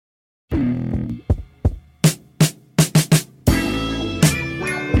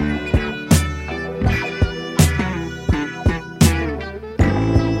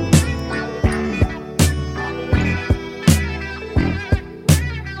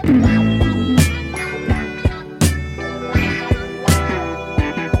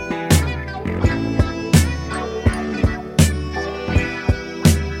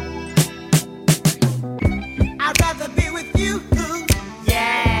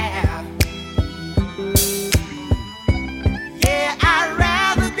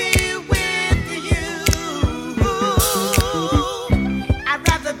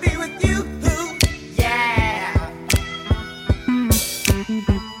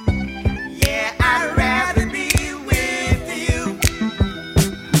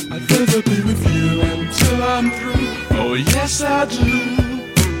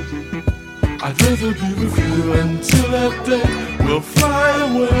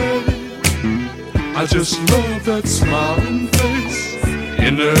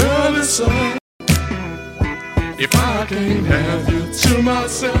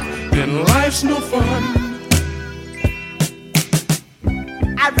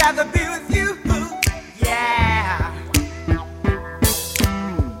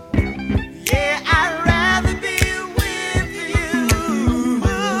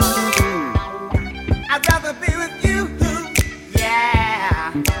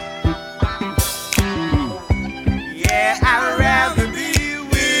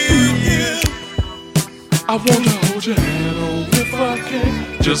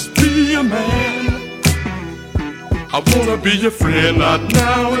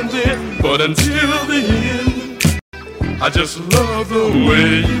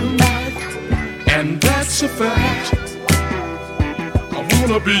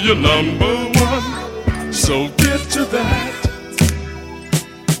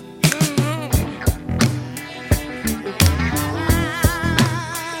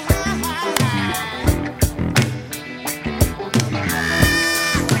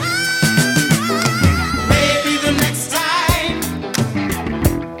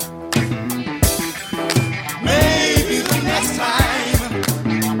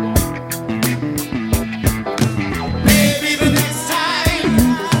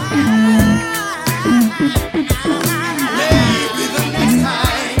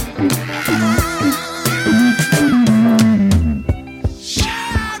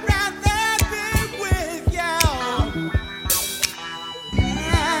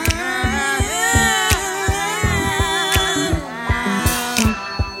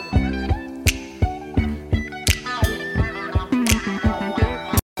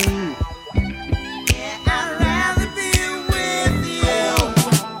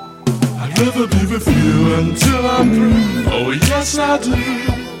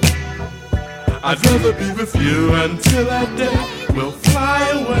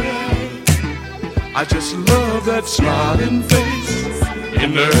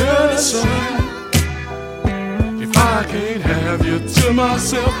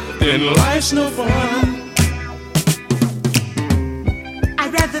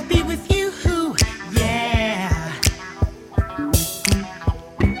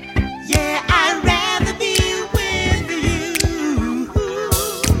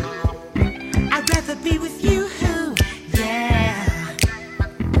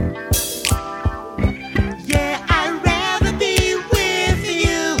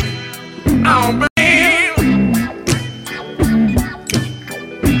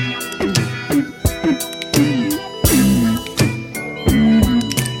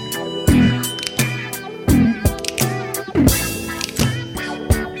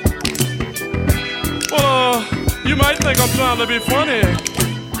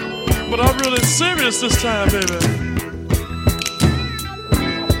This time, baby.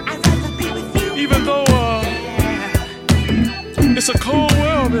 Even though it's a cold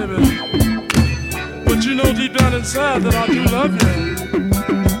world, baby, but you know deep down inside that I do love you.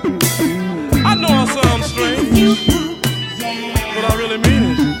 I know I sound strange, but I really mean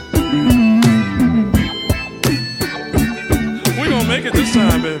it. We gonna make it this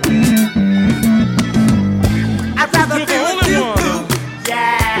time, baby. I'd rather You're be the with only you. one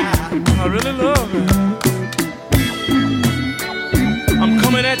I really love it. I'm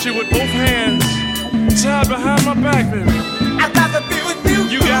coming at you with both hands tied behind my back, baby. I'd rather be with you.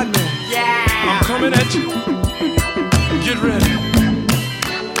 You got me. Yeah. I'm coming at you. Get ready.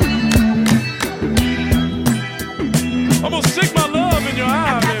 I'm gonna stick my love in your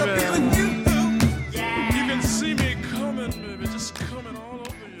eye, I'd rather baby. be with you. Yeah. You can see me coming, baby, just coming all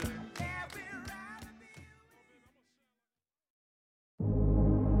over you.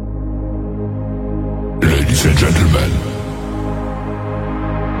 Ladies and gentlemen,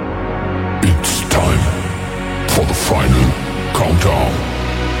 it's time for the final countdown.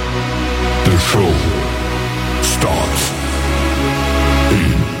 The show starts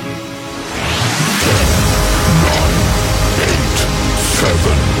in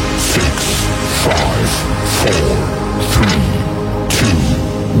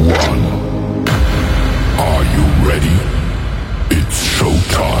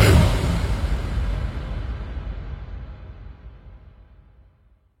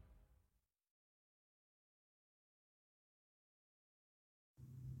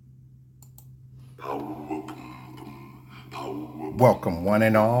Welcome one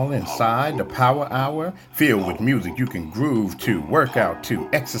and all inside the Power Hour, filled with music you can groove to, work out to,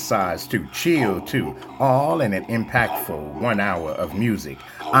 exercise to, chill to, all in an impactful 1 hour of music.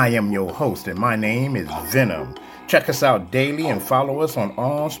 I am your host and my name is Venom. Check us out daily and follow us on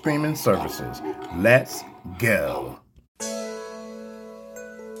all streaming services. Let's go.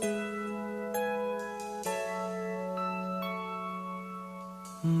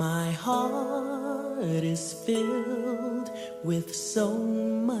 My heart is filled with so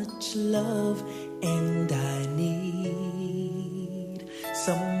much love, and I need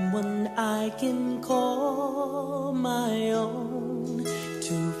someone I can call my own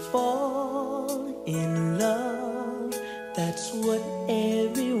to fall in love. That's what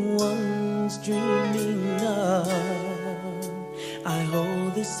everyone's dreaming of. I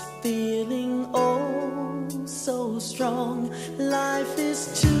hold this feeling so strong. Life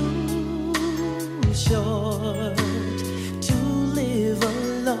is too short to live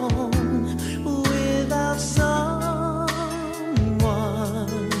alone without someone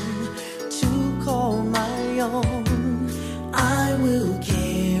to call my own. I will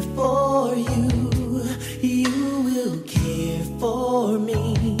care for you, you will care for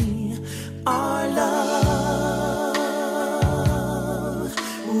me. Our love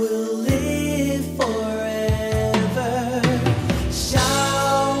will live forever.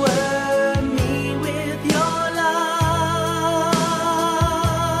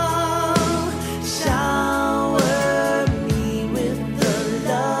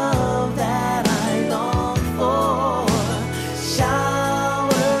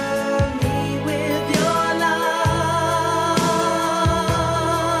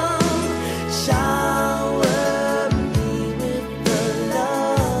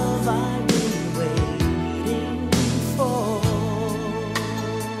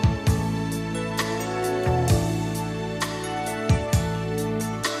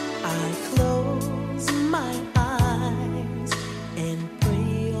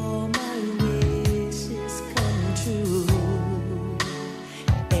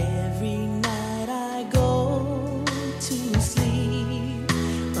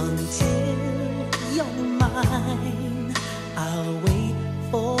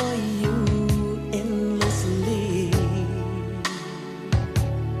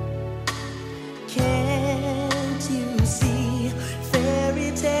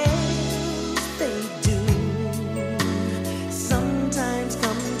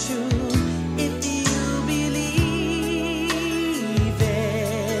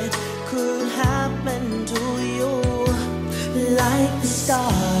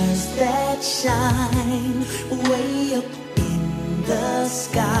 Shine way up in the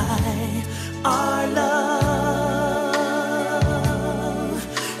sky. Our love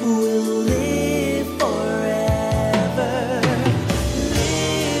will live forever,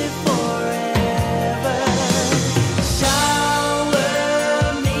 live forever. Shower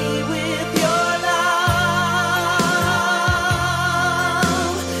me with your love.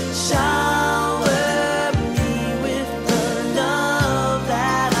 Shower me with the love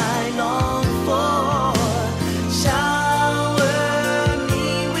that I long for. Shower me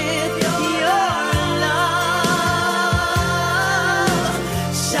with your love.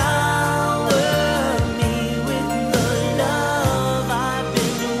 Shower me with the love I've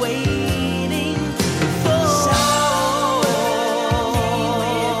been waiting for. Shower me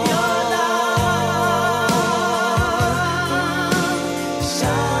with your love.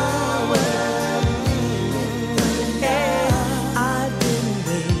 Shower me with the love I've been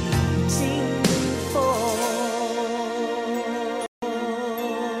waiting for.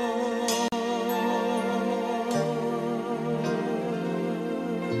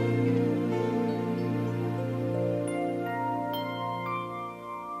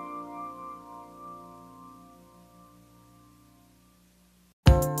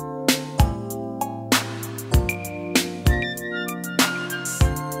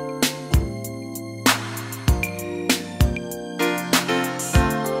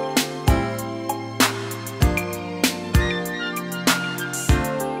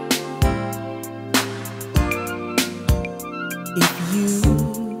 If you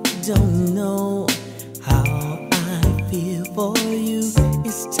don't know how I feel for you,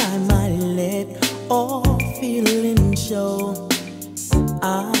 it's time I let all feeling show.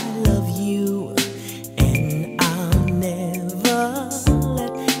 I love you and I'll never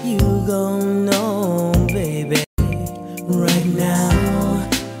let you go, no, baby. Right now,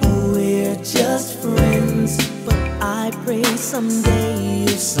 we're just friends, but I pray someday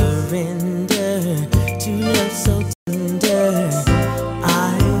you'll surrender to love so tender.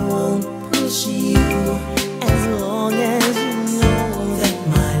 I won't push you as long as you know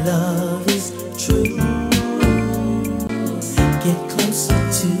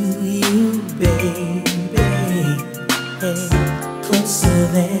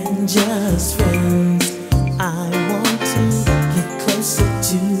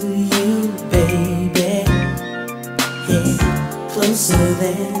closer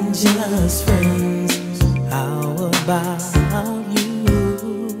than just friends. How about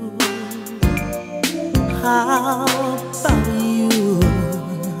you? How about you?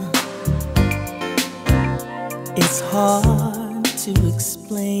 It's hard to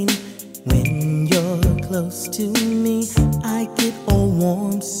explain when you're close to me. I get a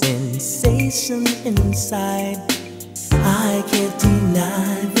warm sensation inside. I can't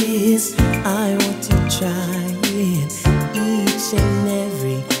deny this. I want to try it each and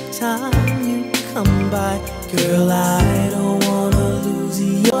every time you come by. Girl, I don't wanna lose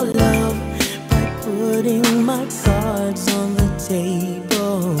your love by putting my cards on the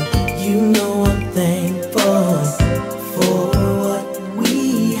table. You know I'm thankful for what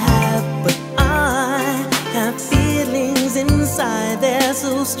we have, but I have feelings inside. They're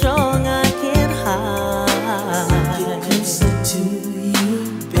so strong I can't hide. Get closer to you,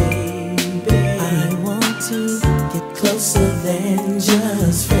 baby. I want to get closer than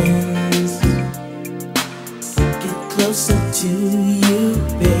just friends. Get closer to you,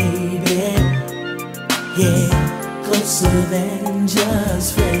 baby. Yeah, closer than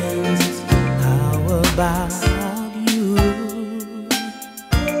just friends. How about you?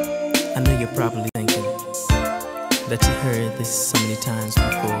 I know you're probably thinking that you heard this so many times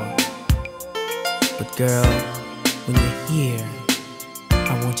before. But girl, when you're here,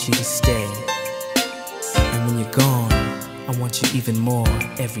 I want you to stay. And when you're gone, I want you even more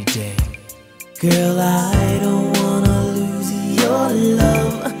every day. Girl, I don't wanna lose your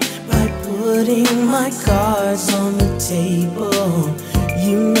love by putting my cards on the table.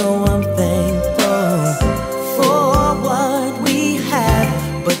 You know I'm thankful for what we have,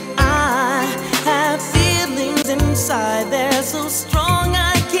 but I have feelings inside. They're so strong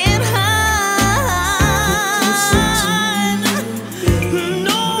I can't hide.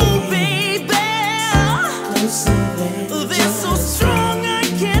 No, baby, they're so strong I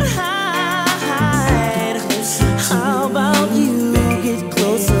can't hide. How about you get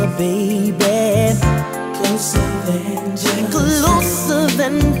closer, baby? Closer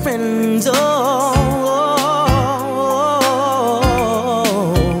than friends. Oh,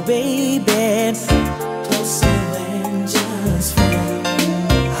 baby, closer than just friends.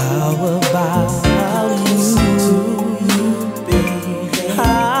 How about you, baby?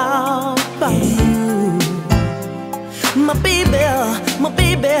 How about you, my baby, my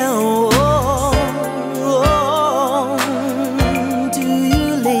baby? Oh, do you,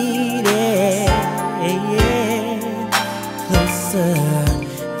 lady? Closer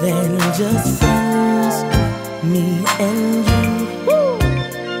than just friends, me and you.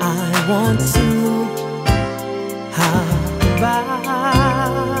 I want to. How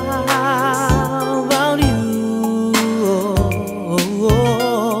about you?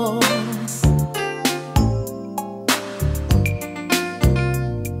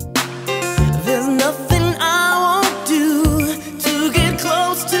 There's nothing I won't do to get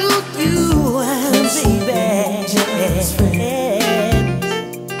close to you, baby. Just friends.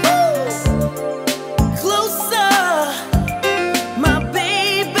 Closer, my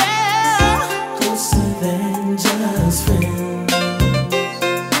baby. Closer than just friends.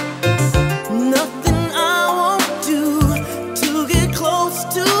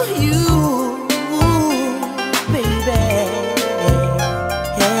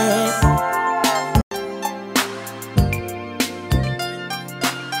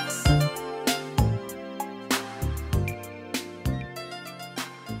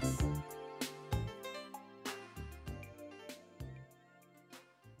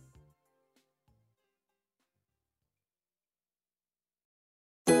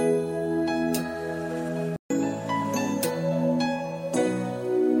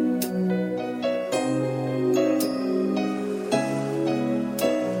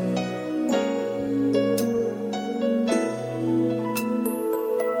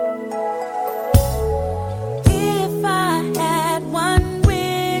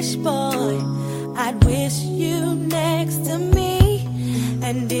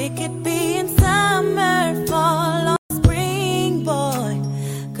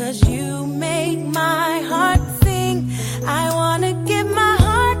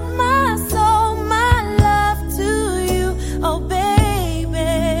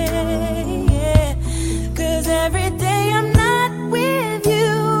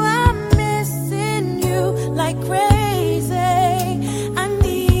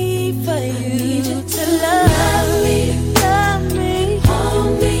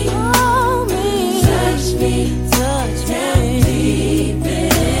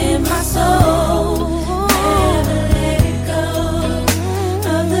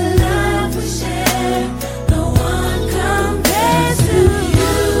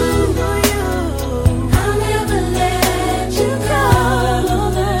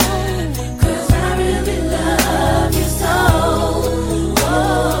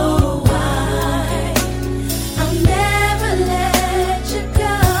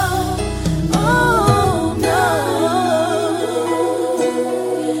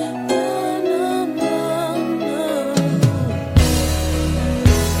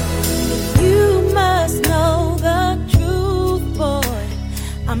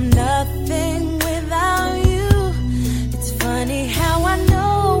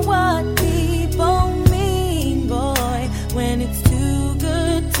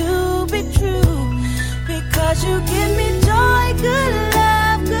 you give me joy, good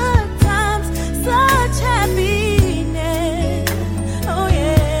love, good times, such happiness. Oh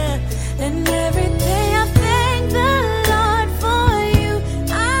yeah, and every day I thank the Lord for you.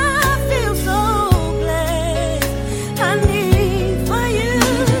 I feel so blessed. I need for you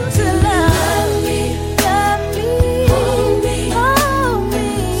to love me, hold me,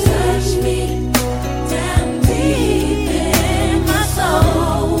 touch me down deep in my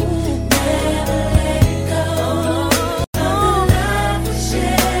soul. Never let go of the love we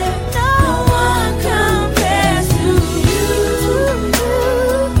share. No one compares to you.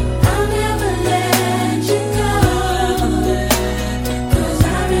 I'll never let you go, 'cause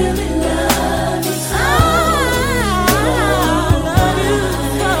I really love you so. I love you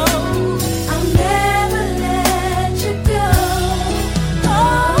so. I'll never let you go. Oh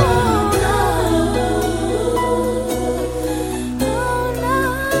no, oh no.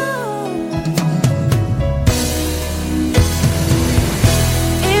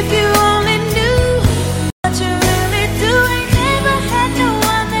 If you only knew what you're really doing, never had no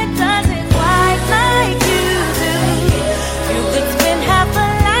one that does it quite like you do. You could spend half a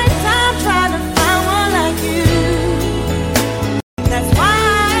lifetime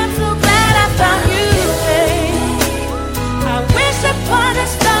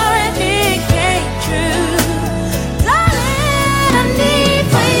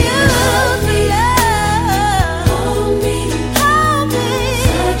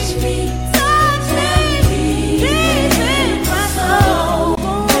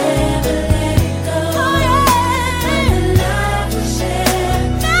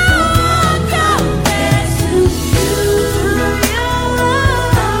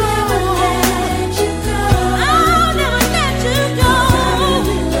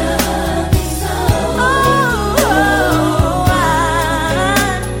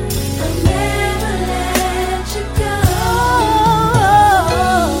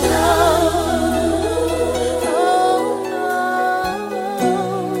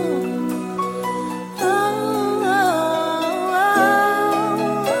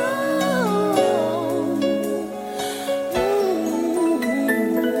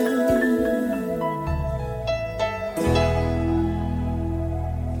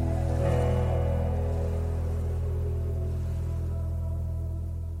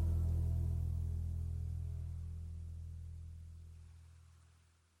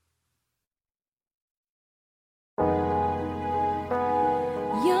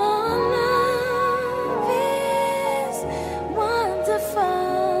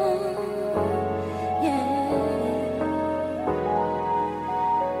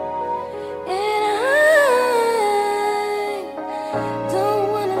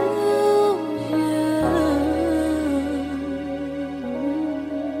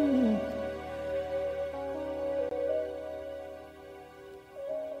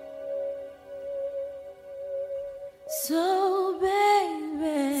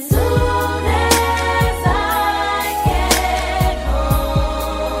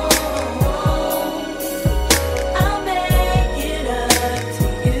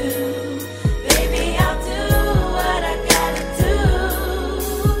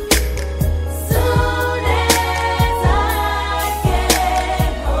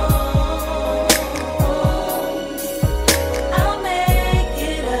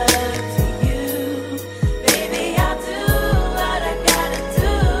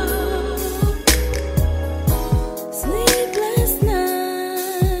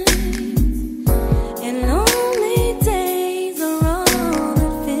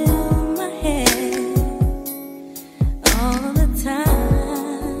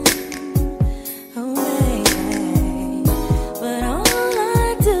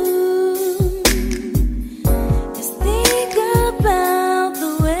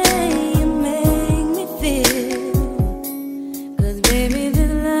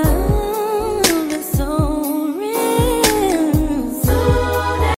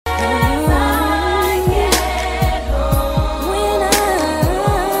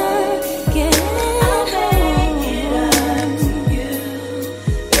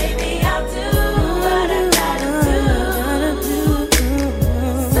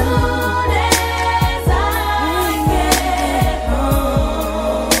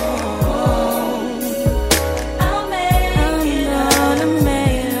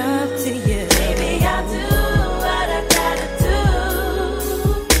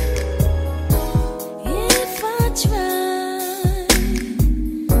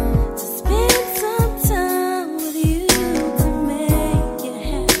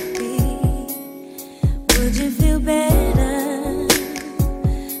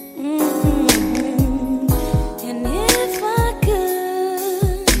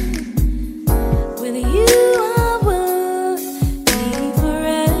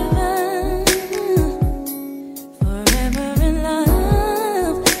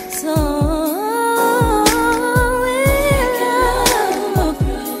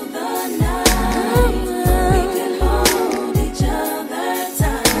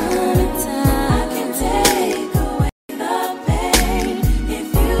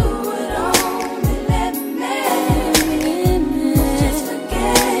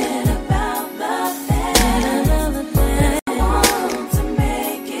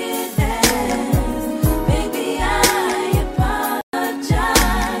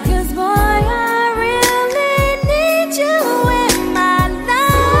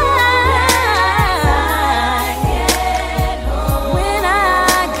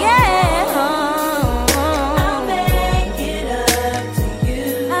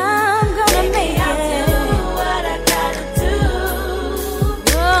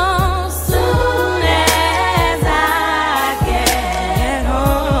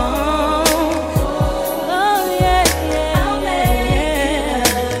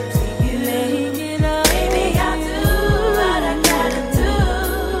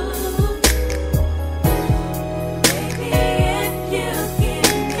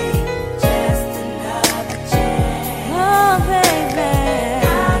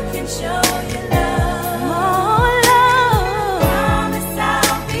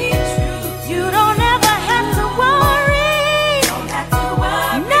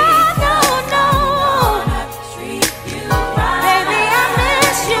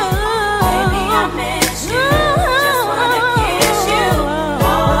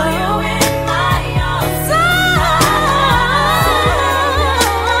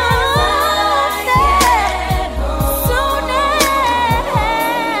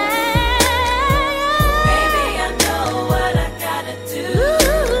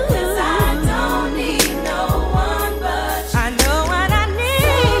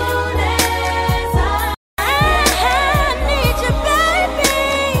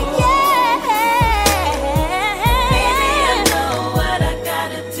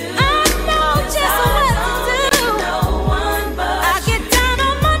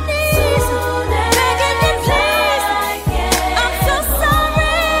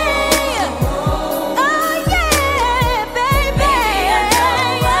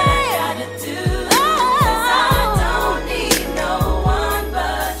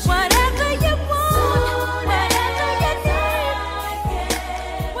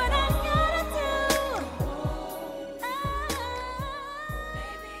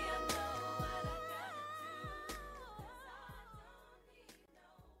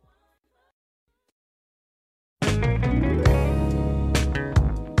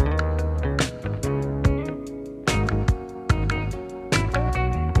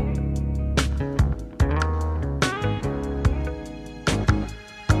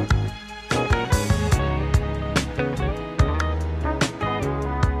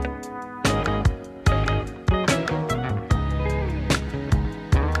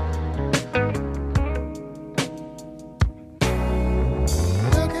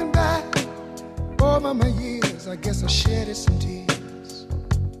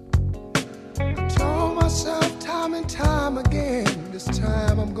and time again, this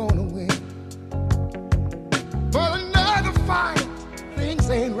time I'm gonna win. But another fight, things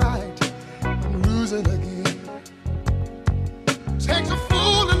ain't right, I'm losing again. Takes a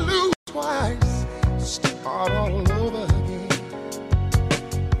fool to lose twice, start all over again.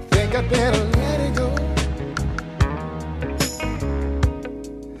 Think I better let it go.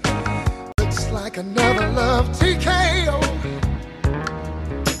 Looks like another love TKO.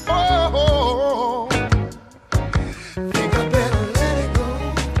 Oh, think I better let it go.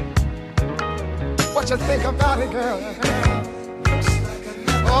 What you think about it, girl?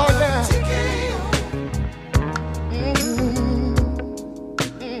 Oh, yeah.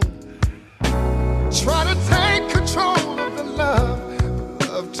 Try to take control of the love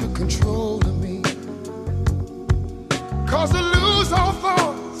took control of me. Cause I lose all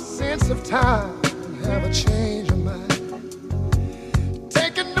thought, sense of time, and have a change of mind.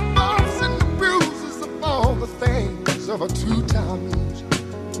 Taking the bumps and the bruises of all the things of a two-time loser.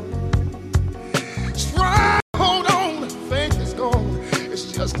 Try to hold on, think it's gone,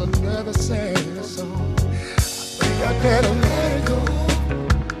 it's just another sad song. I think I better let it go.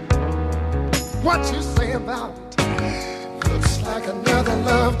 What you say about it? Looks like another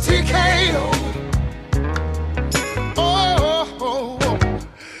love TKO. Oh, oh, oh.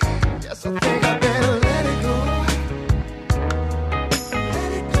 Yes, I think I better let it go.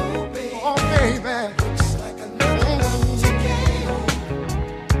 Let it go, baby. Oh, baby. Looks like another love TKO.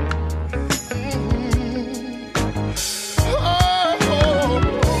 Oh, oh,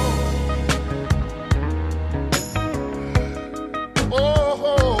 oh,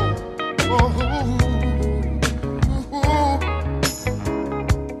 oh.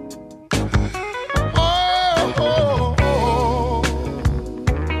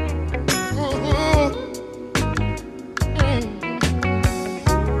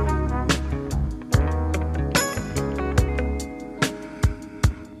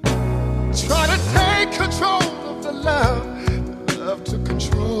 Try to take control of the love took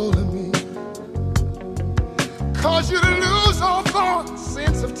control of me. Cause you to lose all thought,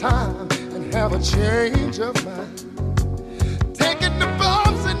 sense of time, and have a change of mind. Taking the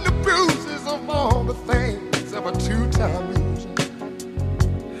bumps and the bruises of all the things of a two-time loser.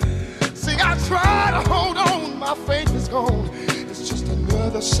 See, I try to hold on, my faith is gone. It's just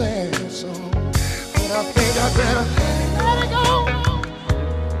another sad song. But I think I better let it go.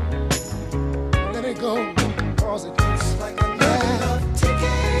 Let it go, cause it looks like another love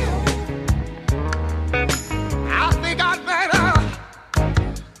TKO. I think I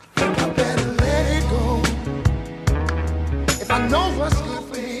better let it go. If I know what's good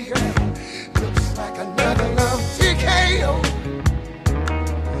for me, girl, looks like another love TKO.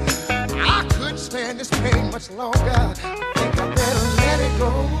 I couldn't stand this pain much longer. I think I better let it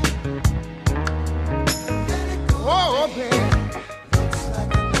go. Let it go, oh, baby. Looks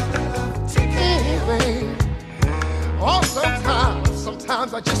like another love TKO, baby. Oh,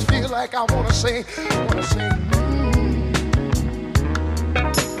 sometimes I just feel like I wanna say,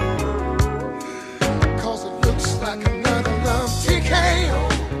 Cause it looks like another love TKO.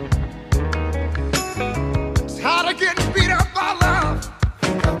 Tired of getting beat up by love. I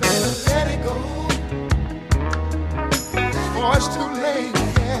better let it go. Before it's too late,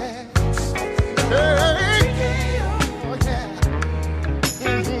 yeah. Hey, oh, yeah.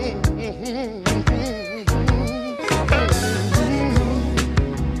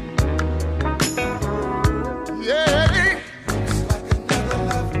 Yeah. Looks like another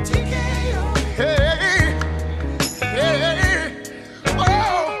love TKO. Hey, hey,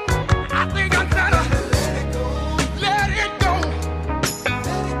 oh, I think I better let it go. Let it go.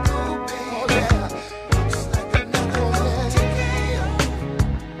 Let it go, baby. Oh, yeah. Looks like another love TKO.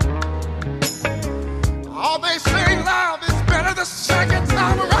 All they say love is better the second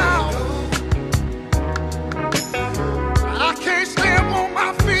time around. I can't stand on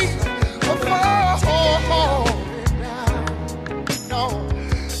my feet before down. No,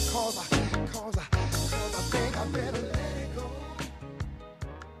 cause I think I better let it go.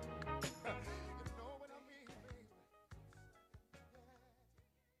 You know what I mean, baby?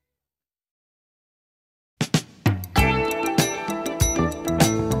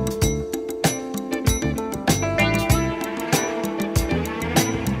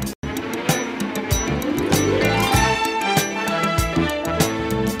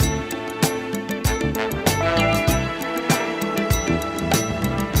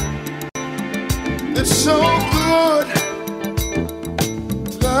 It's so good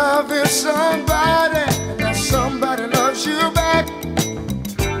loving somebody, and that somebody loves you back.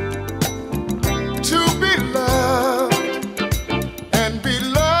 To be loved and be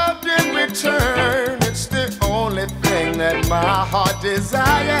loved in return, it's the only my heart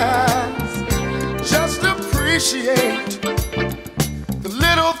desires. Just appreciate the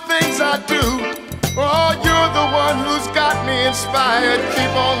little things I do. Oh, you're the one who's got me inspired.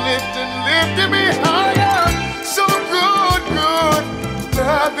 Keep on lifting me higher. So good,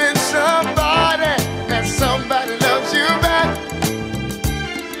 loving somebody and somebody loves you back.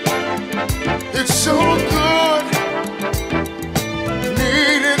 It's so good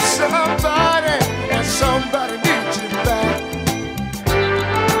needing somebody and somebody needs you back.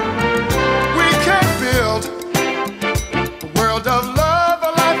 We can build a world of love, a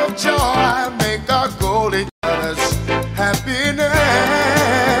life of joy, make our goal each other's happiness.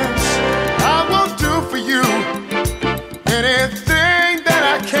 I will do for you anything that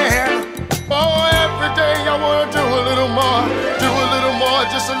I can. Oh, every day I want to do a little more,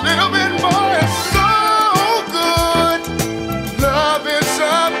 just a little bit more. It's so good loving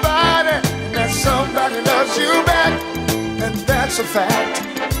somebody and somebody loves you back, and that's a fact.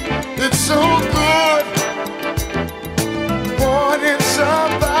 It's so good wanting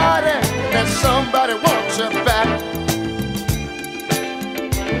somebody and somebody wants you back.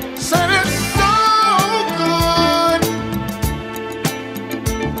 Said it's so good.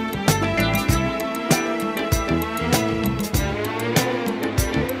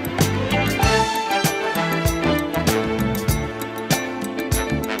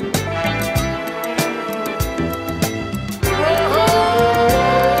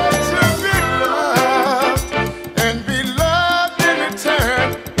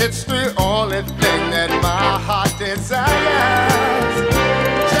 Desires.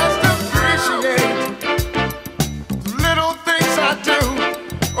 Just appreciate the little things I do.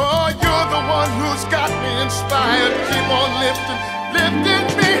 Oh, you're the one who's got me inspired. Keep on lifting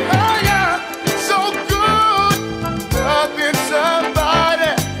me higher. So good loving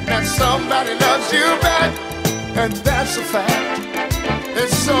somebody and somebody loves you back, and that's a fact.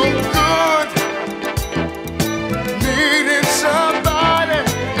 It's so good needing somebody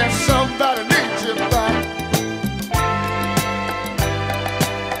and somebody needs you back.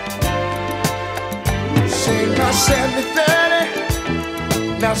 Now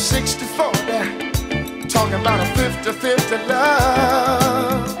 70-30, now 60-40, talking about a 50-50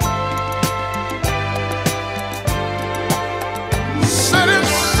 love. Said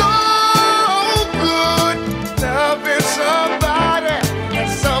it's so good loving somebody and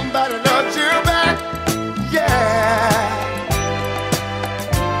somebody loves you back, yeah.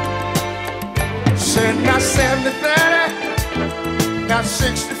 Said now 70-30, now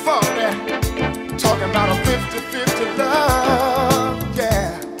 60-40. Talking about a 50-50 love,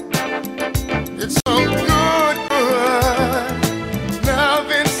 yeah. It's so good,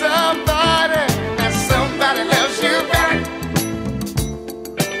 loving somebody and somebody loves you back.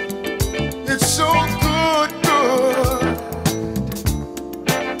 It's so good.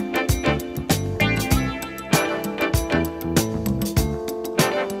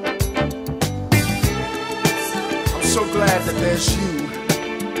 I'm so glad that there's you.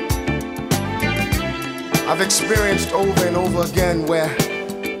 I've experienced over and over again where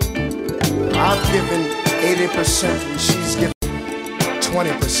I've given 80% and she's given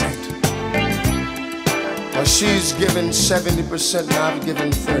 20%. Or she's given 70% and I've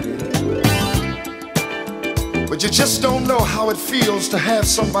given 30%. But you just don't know how it feels to have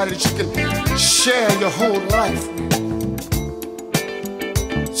somebody that you can share your whole life with.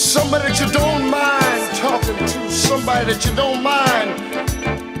 Somebody that you don't mind talking to, somebody that you don't mind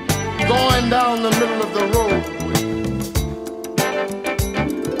going down the middle of the road with.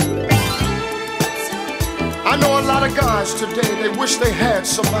 I know a lot of guys today, they wish they had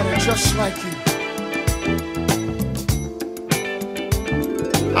somebody just like you.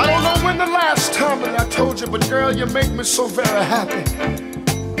 I don't know when the last time that I told you, but girl, you make me so very happy.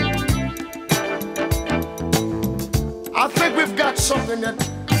 I think we've got something that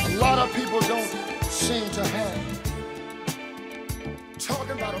a lot of people don't seem to have.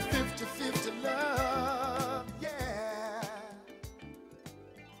 Talking about a 50-50 love, yeah.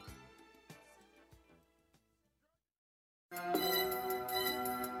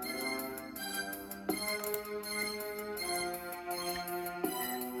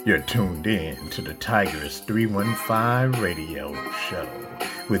 You're tuned in to the Tigress 315 radio show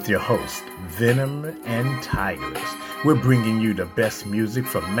with your host, Venom and Tigress. We're bringing you the best music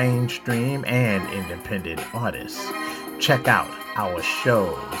from mainstream and independent artists. Check out our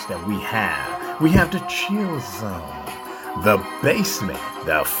shows that we have. We have the Chill Zone, the Basement,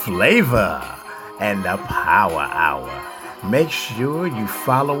 the Flavor, and the Power Hour. Make sure you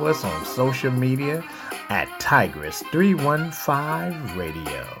follow us on social media at Tigress 315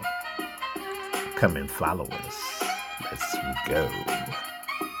 Radio. Come and follow us. Let's go.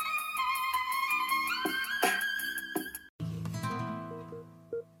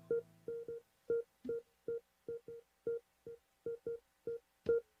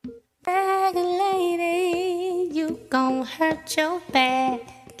 Bag lady, you gon' hurt your back,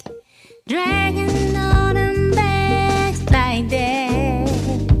 dragging all them bags like that.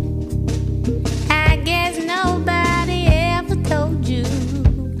 I guess nobody ever told you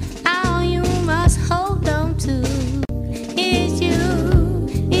all you must hold on to is you,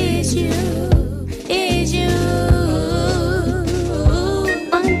 is you, is you.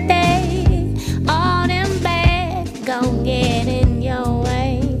 One day, all them bags gon' get in your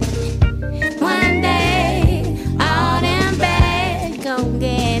way. One day, all them bags gon'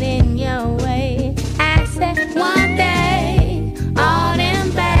 get in your way. I said one day, all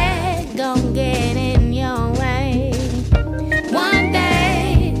them bags gon' get in your way. One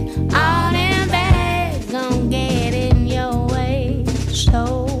day, all them bags gon' get in your way.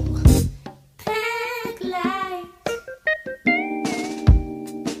 So pack light,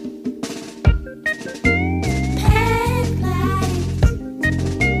 pack light.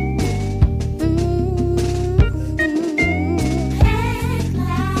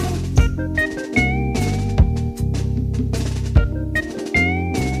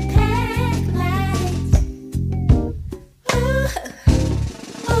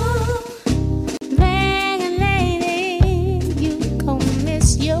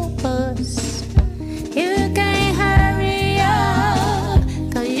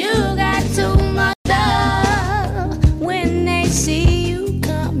 See you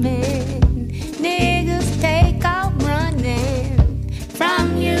coming, niggas take off running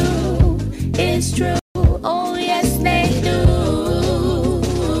from you. It's true, oh yes they do.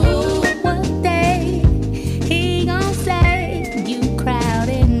 One day he gon' say you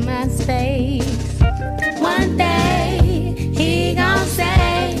crowded my space. One day he gon'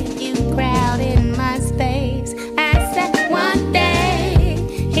 say you crowded my space. I said one day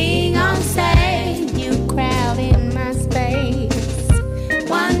he gon' say you crowded my space.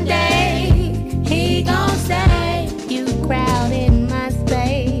 One day he gon' say you crowded my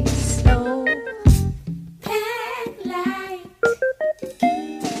space. So pack light,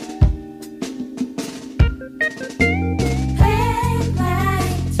 pack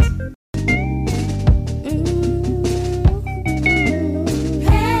light,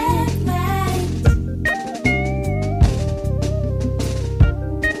 pack light,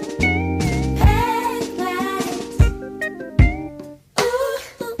 pack light.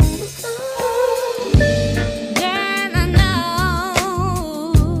 Girl, I know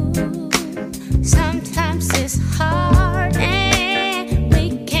sometimes it's hard and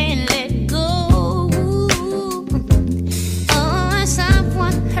we can't let go. Oh, when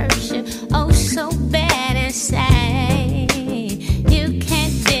someone hurts you, oh so bad inside, you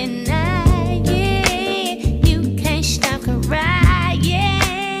can't deny it, you can't stop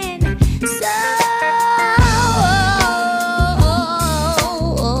crying. So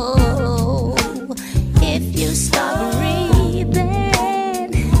if you stop breathing,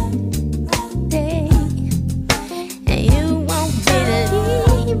 and you won't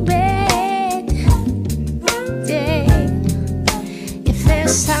believe it, you feel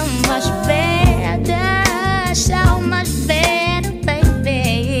so much better, so much better,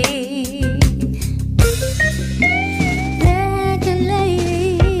 baby. Like a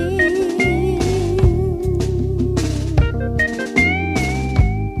lady.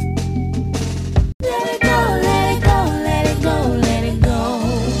 Let it go, let it go, let it go, let it go.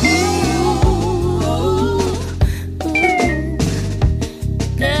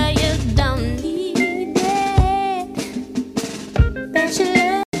 Girl, you don't need it. Bet you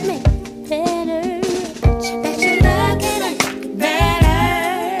love me better. Bet you love me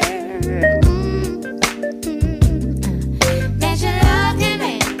better. Bet you love me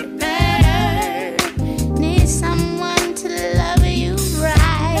better. Need someone to love you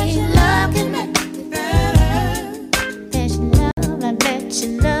right. Love me better. Bet you love, I bet you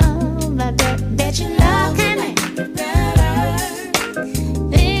love, I bet you love me better.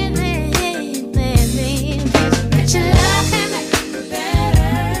 Baby, baby, bet you love me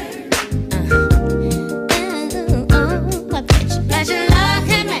better.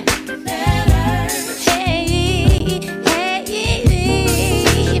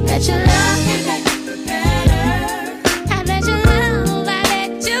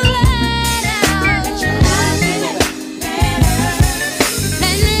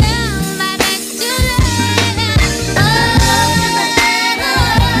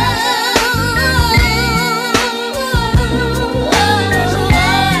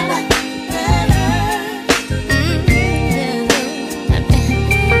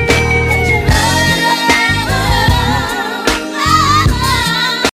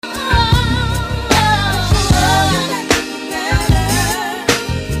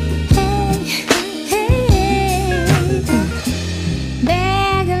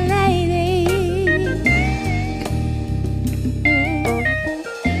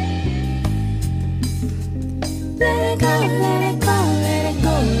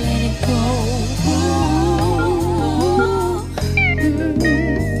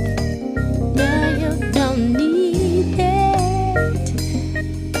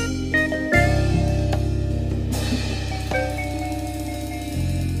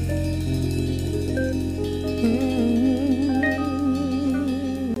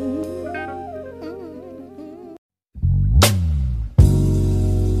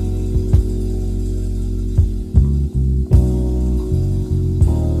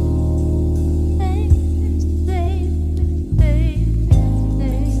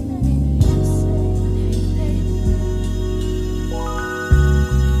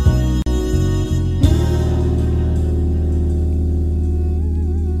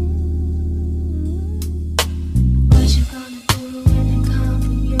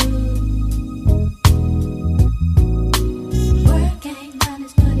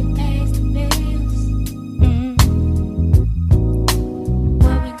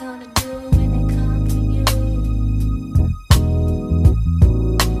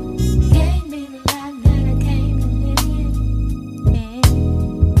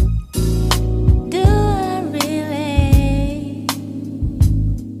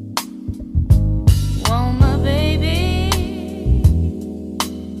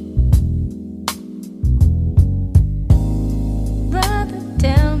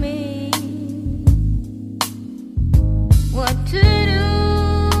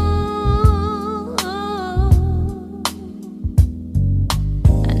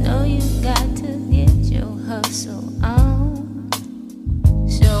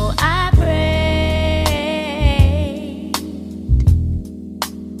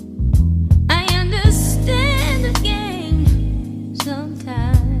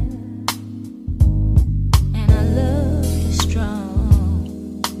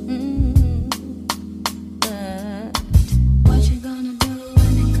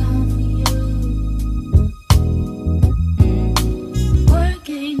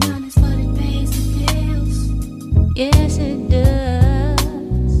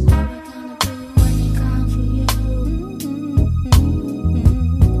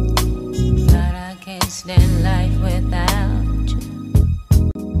 stand life without you.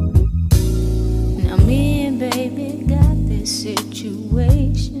 Now me and baby got this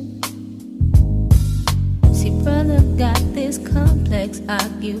situation. See, brother got this complex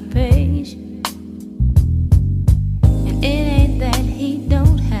occupation, and it ain't that he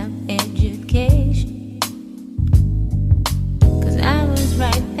don't have education, 'cause I was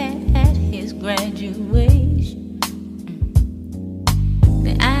right there at his graduation.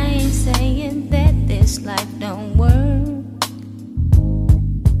 Now I ain't saying that this life don't work,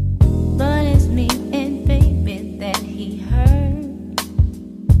 but it's me and baby that he hurt.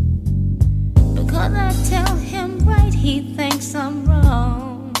 Because I tell him right, he thinks I'm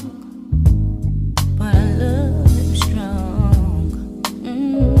wrong, but I love him strong.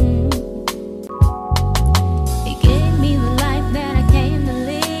 He gave me the life that I came to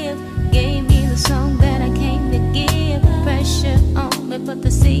live, gave me the song that I came to give. Pressure on me, but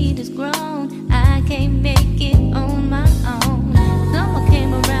the seed is grown. I can't make it on my own. Summer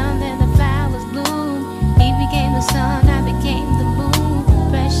came around and the flowers bloomed. He became the sun, I became the moon.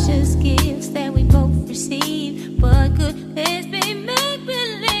 Precious gifts that we both received, but could this be make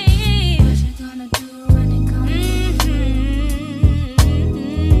believe? What you gonna do when it comes?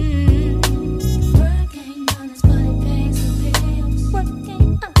 Work ain't honest, but it pays the bills. Work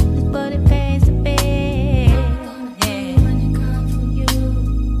ain't honest, but it pays the bills. What you gonna do when it comes for you?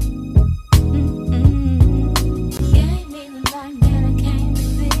 Gave me the life that I came to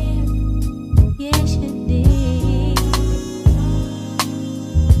live. Yes, you did.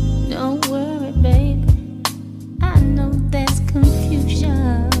 Don't worry, baby. I know there's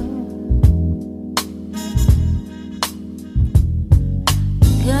confusion.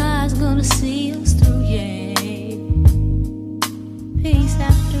 God's gonna see us through, yeah. Peace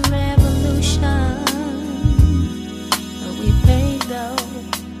after revolution. But we paid though.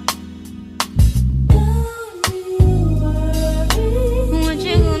 What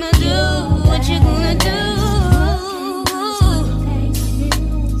you gonna do? What you gonna do?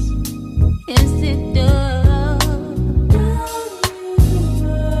 Yes, it does.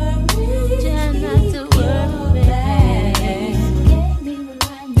 Try not to worry. Gave me the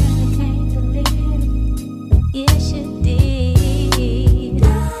life that I came to live. Yes, you did.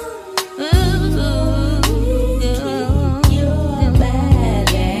 You're bad.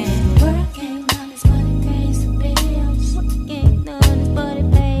 Work ain't honest, but it pays the bills. Work ain't honest, but it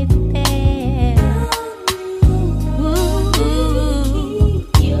pays the bills.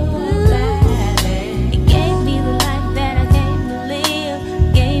 You're bad. He gave me the life that I came to live,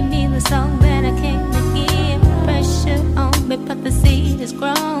 gave me the song that I came to give. Pressure on me, but the seed is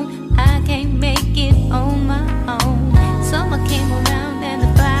grown. I can't make it on my own. Summer came around and the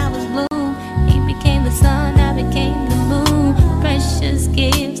flowers bloomed. He became the sun, I became the moon. Precious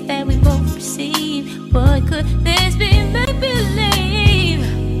gifts that we both received. Boy, could this be make believe?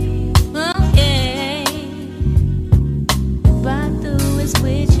 Oh yeah, right through is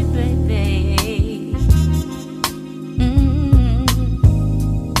with you, baby.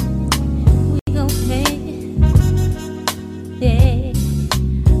 We gon' make it, yeah.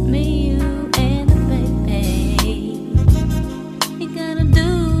 Me, you, and the baby. You gotta do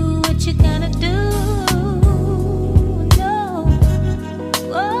what you gotta do. No.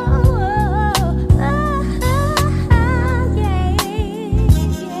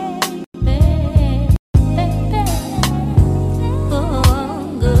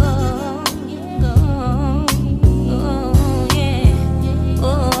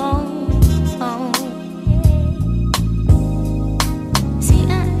 See,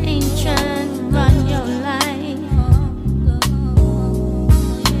 I ain't trying to run your life,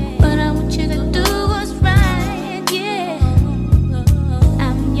 but I want you to do what's right, yeah.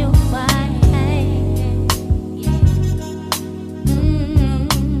 I'm your wife.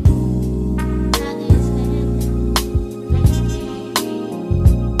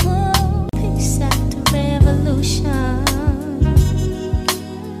 Oh, peace after revolution.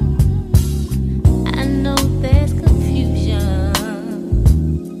 I know there's confusion.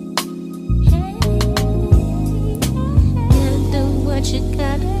 Gotta do what you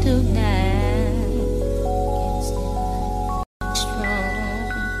gotta do now. Strong.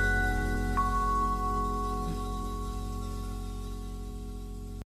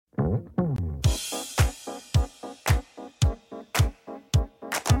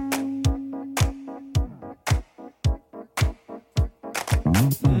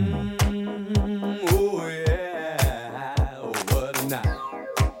 Oh yeah, oh what a night.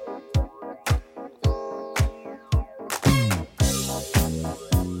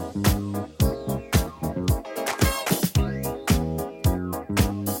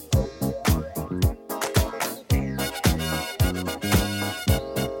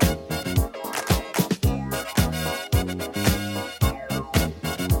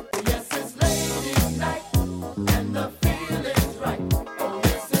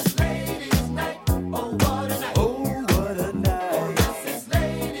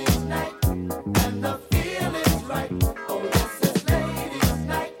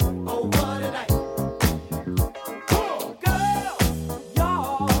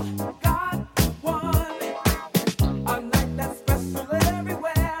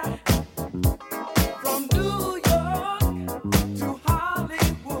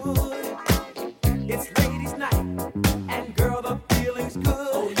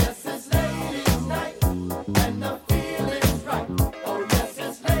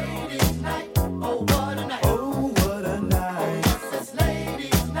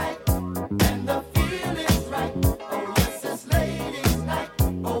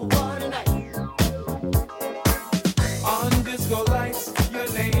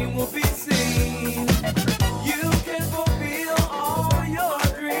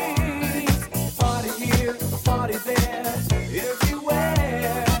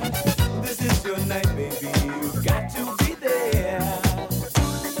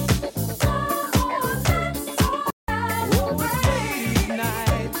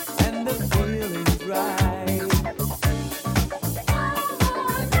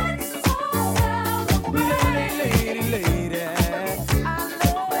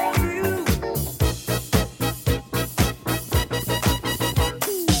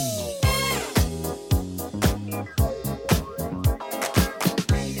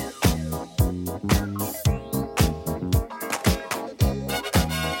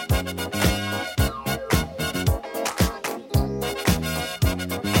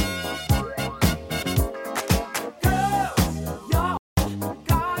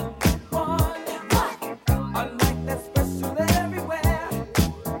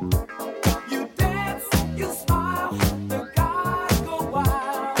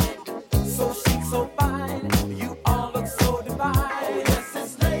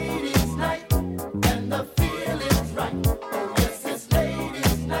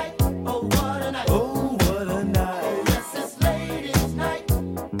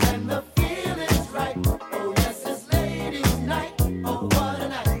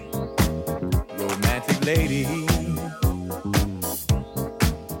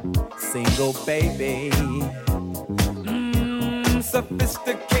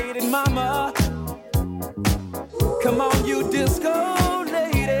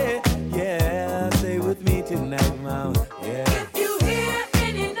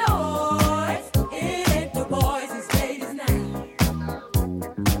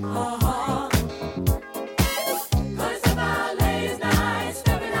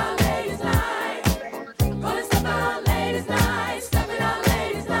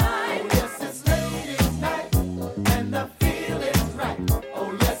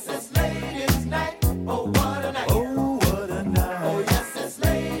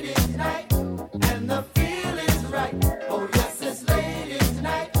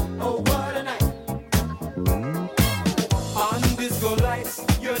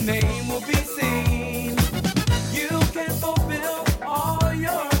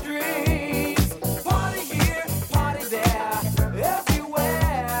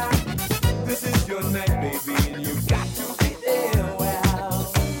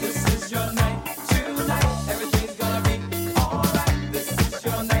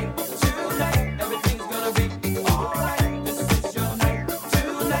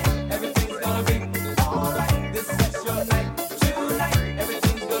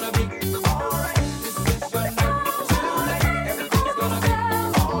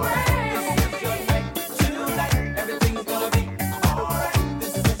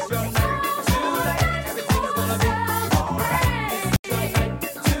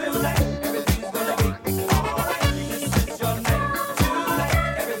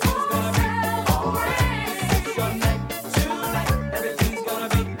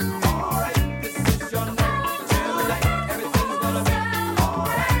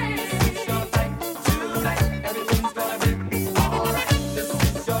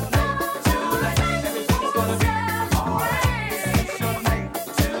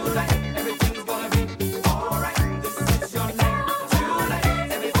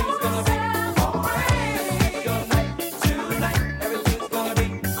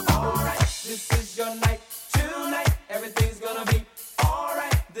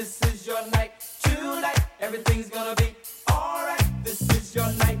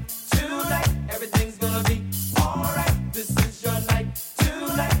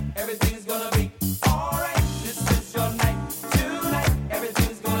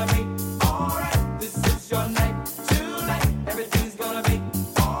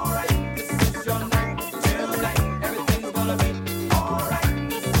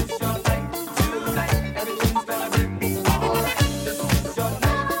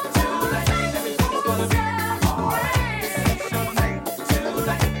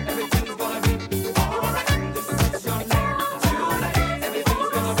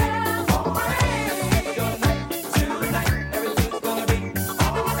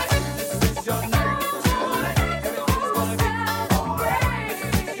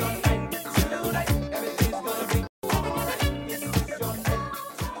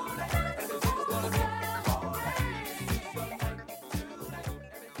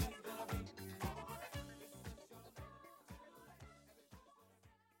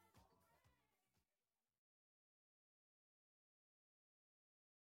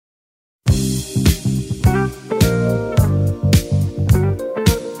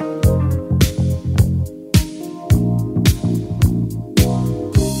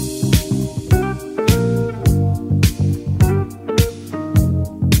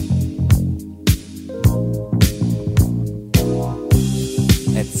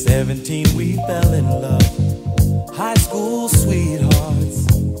 17 we fell in love, high school sweethearts.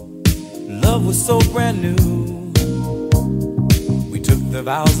 Love was so brand new. We took the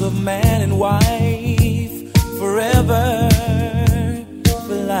vows of man and wife, forever,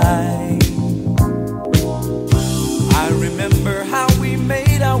 for life. I remember how we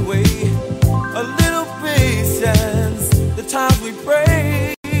made our way, a little patience, the times we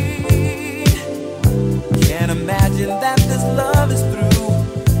prayed. Can't imagine that this love is through.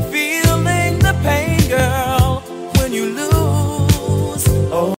 Feeling the pain, girl, when you lose.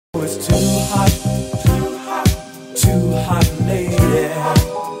 Oh, it's too hot, too hot, too hot, lady.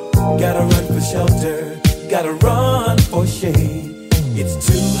 Gotta run for shelter, gotta run for shade. It's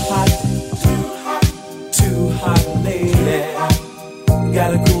too hot, too hot, too hot, lady.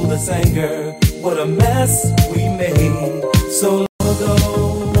 Gotta cool this anger, what a mess we made. So long ago,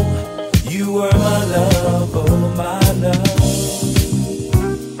 you were my love, oh my love.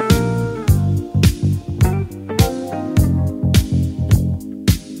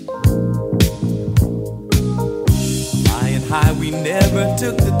 Flying high, we never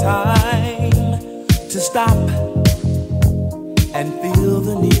took the time to stop and feel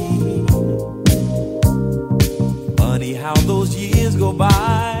the need. Funny how those years go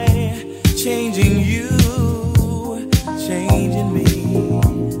by, changing you, changing me.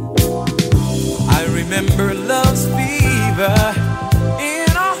 I remember love's fever in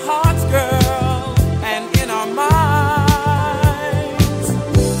our hearts, girl, and in our minds.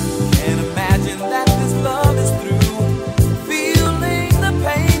 Can't imagine that this love is through. Feeling the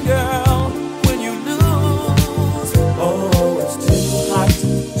pain, girl, when you lose. Oh, it's too hot,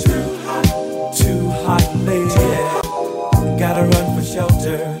 too hot, too hot, lady. Gotta run for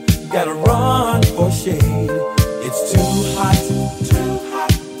shelter, gotta run for shade. It's too hot, too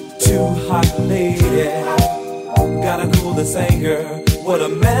hot, too hot, lady. Gotta cool this anger, what a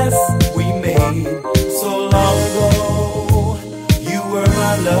mess we made. So long ago, you were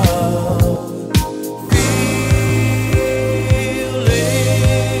my love. Feeling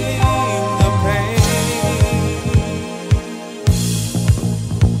the pain.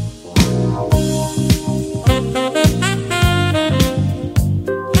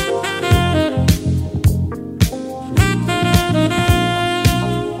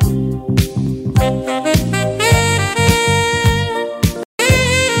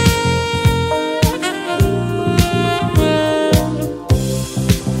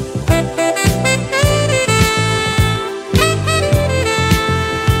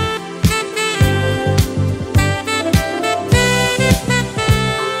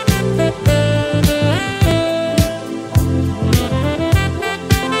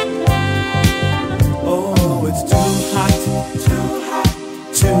 Oh, it's too hot, too hot,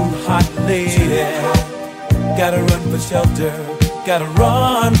 too hot, lady. Gotta run for shelter, gotta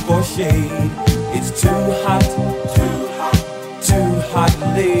run for shade. It's too hot, too hot, too hot,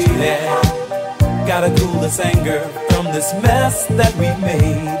 lady. Gotta cool this anger from this mess that we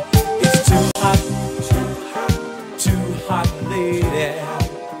made. It's too hot, too hot, too hot, lady.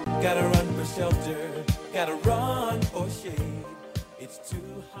 Gotta run for shelter, gotta run for shade. It's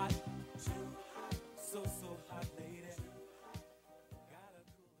too hot, so hot, lady. Gotta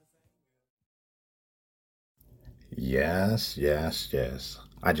cool this anger. Yes, yes, yes.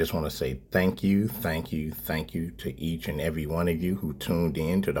 I just want to say thank you to each and every one of you who tuned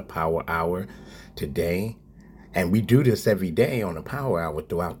in to the Power Hour today. And we do this every day on the Power Hour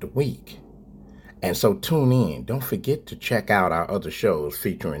throughout the week. And so tune in. Don't forget to check out our other shows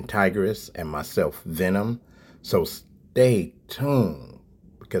featuring Tigress and myself, Venom. So stay tuned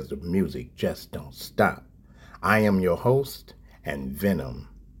because the music just don't stop. I am your host, and Venom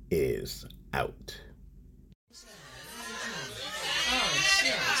is out.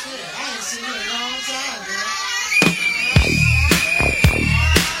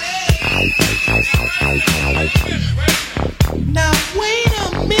 Now wait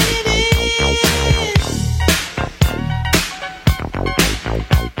a minute.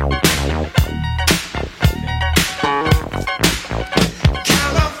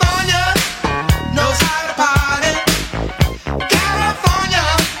 California knows how to party. California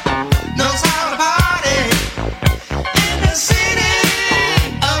knows how to party. In the city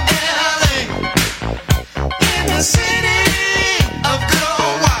of LA. In the city of good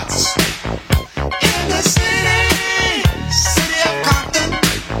old Watts. In the city of Compton,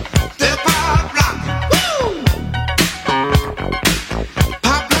 they're pop rockin', woo!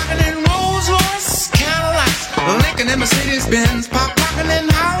 Pop rockin' in Rolls Royce, Cadillacs, Lincoln and Mercedes-Benz, pop rockin' in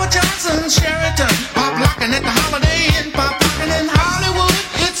Howard Johnson, Sheraton, pop rockin' at the Holiday Inn, pop rockin' in Hollywood,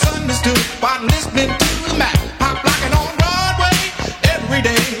 it's understood, while listening to the Mac, pop rockin' on Broadway, every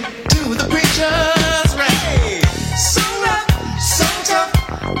day, to the preacher's rap. So rough, so tough,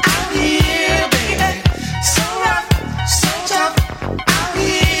 out here, baby. So rough, so tough, out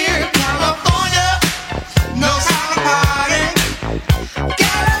here. California knows how to party.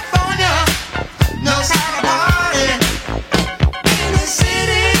 California knows how to party. In the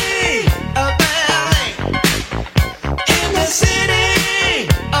city of LA. In the city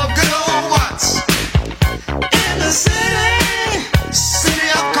of good old Watts. In the city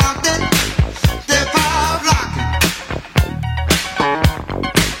of Compton, they're pop rockin'.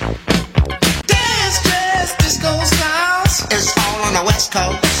 Dance, dress, disco styles. It's all on the West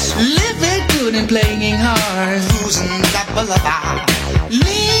Coast. Living good and playing hard. Cruising that boulevard.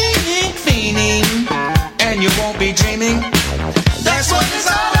 Leaning, fiending, and you won't be dreaming. That's what it's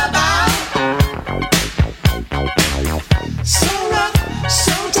all about. So rough,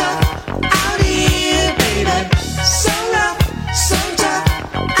 so tough, out here, baby. So rough, so tough,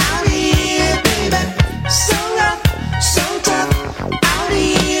 out here, baby. So rough, so tough, out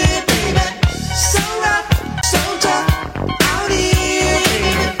here, baby. So rough, so tough, out here,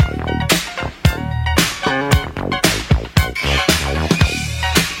 baby.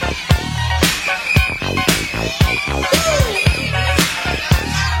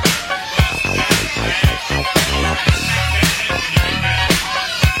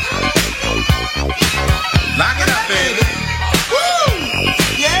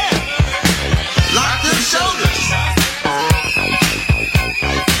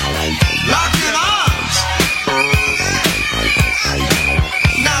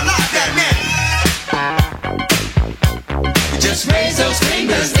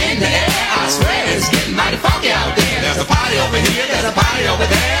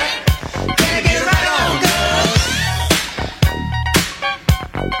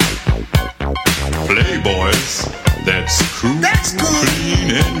 Playboys, that's cool, clean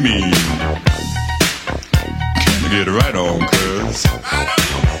and mean. Can I get it right on, cuz?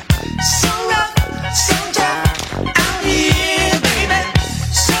 So rough, so tough out here, baby.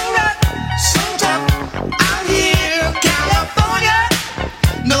 So rough, so tough out here. California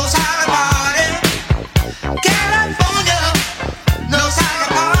knows how to party. California knows how to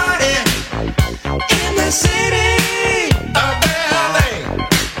party. In the city of LA.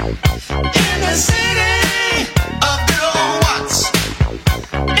 In the city of good old Watts.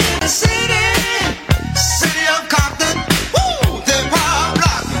 In the city of Compton. Woo! They're pop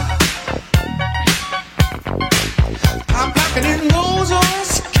locking. Pop locking in Rolls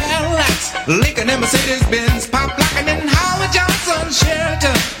Royce Cadillacs, Lincoln and Mercedes Benz. Pop locking in Howard Johnson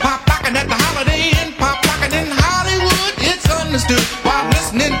Sheraton. Pop locking at the Holiday Inn. Pop locking in Hollywood. It's understood while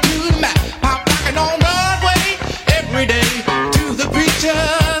listening to the Mac. Pop locking on Broadway every day to the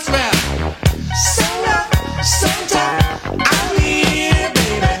preacher's rap. So rough, so tough out here,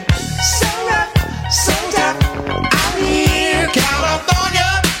 baby. So rough, so tough out here. California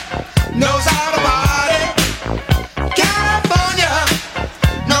knows how to party. California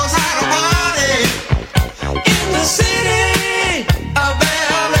knows how to party. In the city of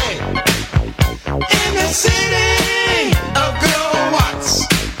LA. In the city of good old Watts.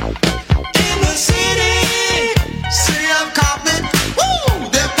 In the city of Compton. Woo!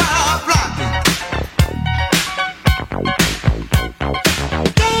 They're pop locking.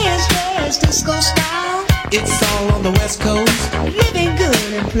 Dance, disco style. It's all on the West Coast. Living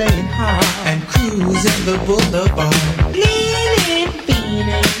good and playing hard. And cruising the boulevard. Leaning,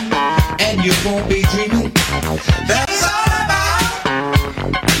 feeling. And you won't be dreaming. That's all about.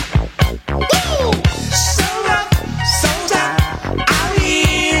 Woo! So rough, so tough out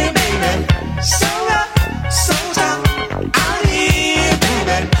here, baby. So rough, so tough out here,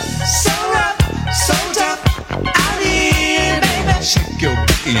 baby. So rough, so tough out here, baby. Shake your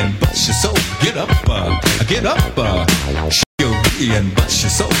booty and bust your soul. Get up, get up. Shake your booty and bust your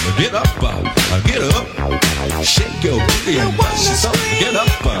soul. Get up, get up. Shake your booty and bust your soul. Get up,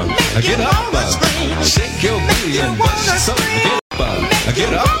 get up. Shake your booty and bust your soul. Get up,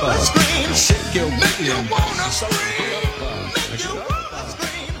 get up. Shake your booty and bust your soul. Get up, get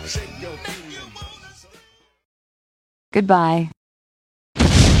up. Shake your booty and bust your soul. Goodbye.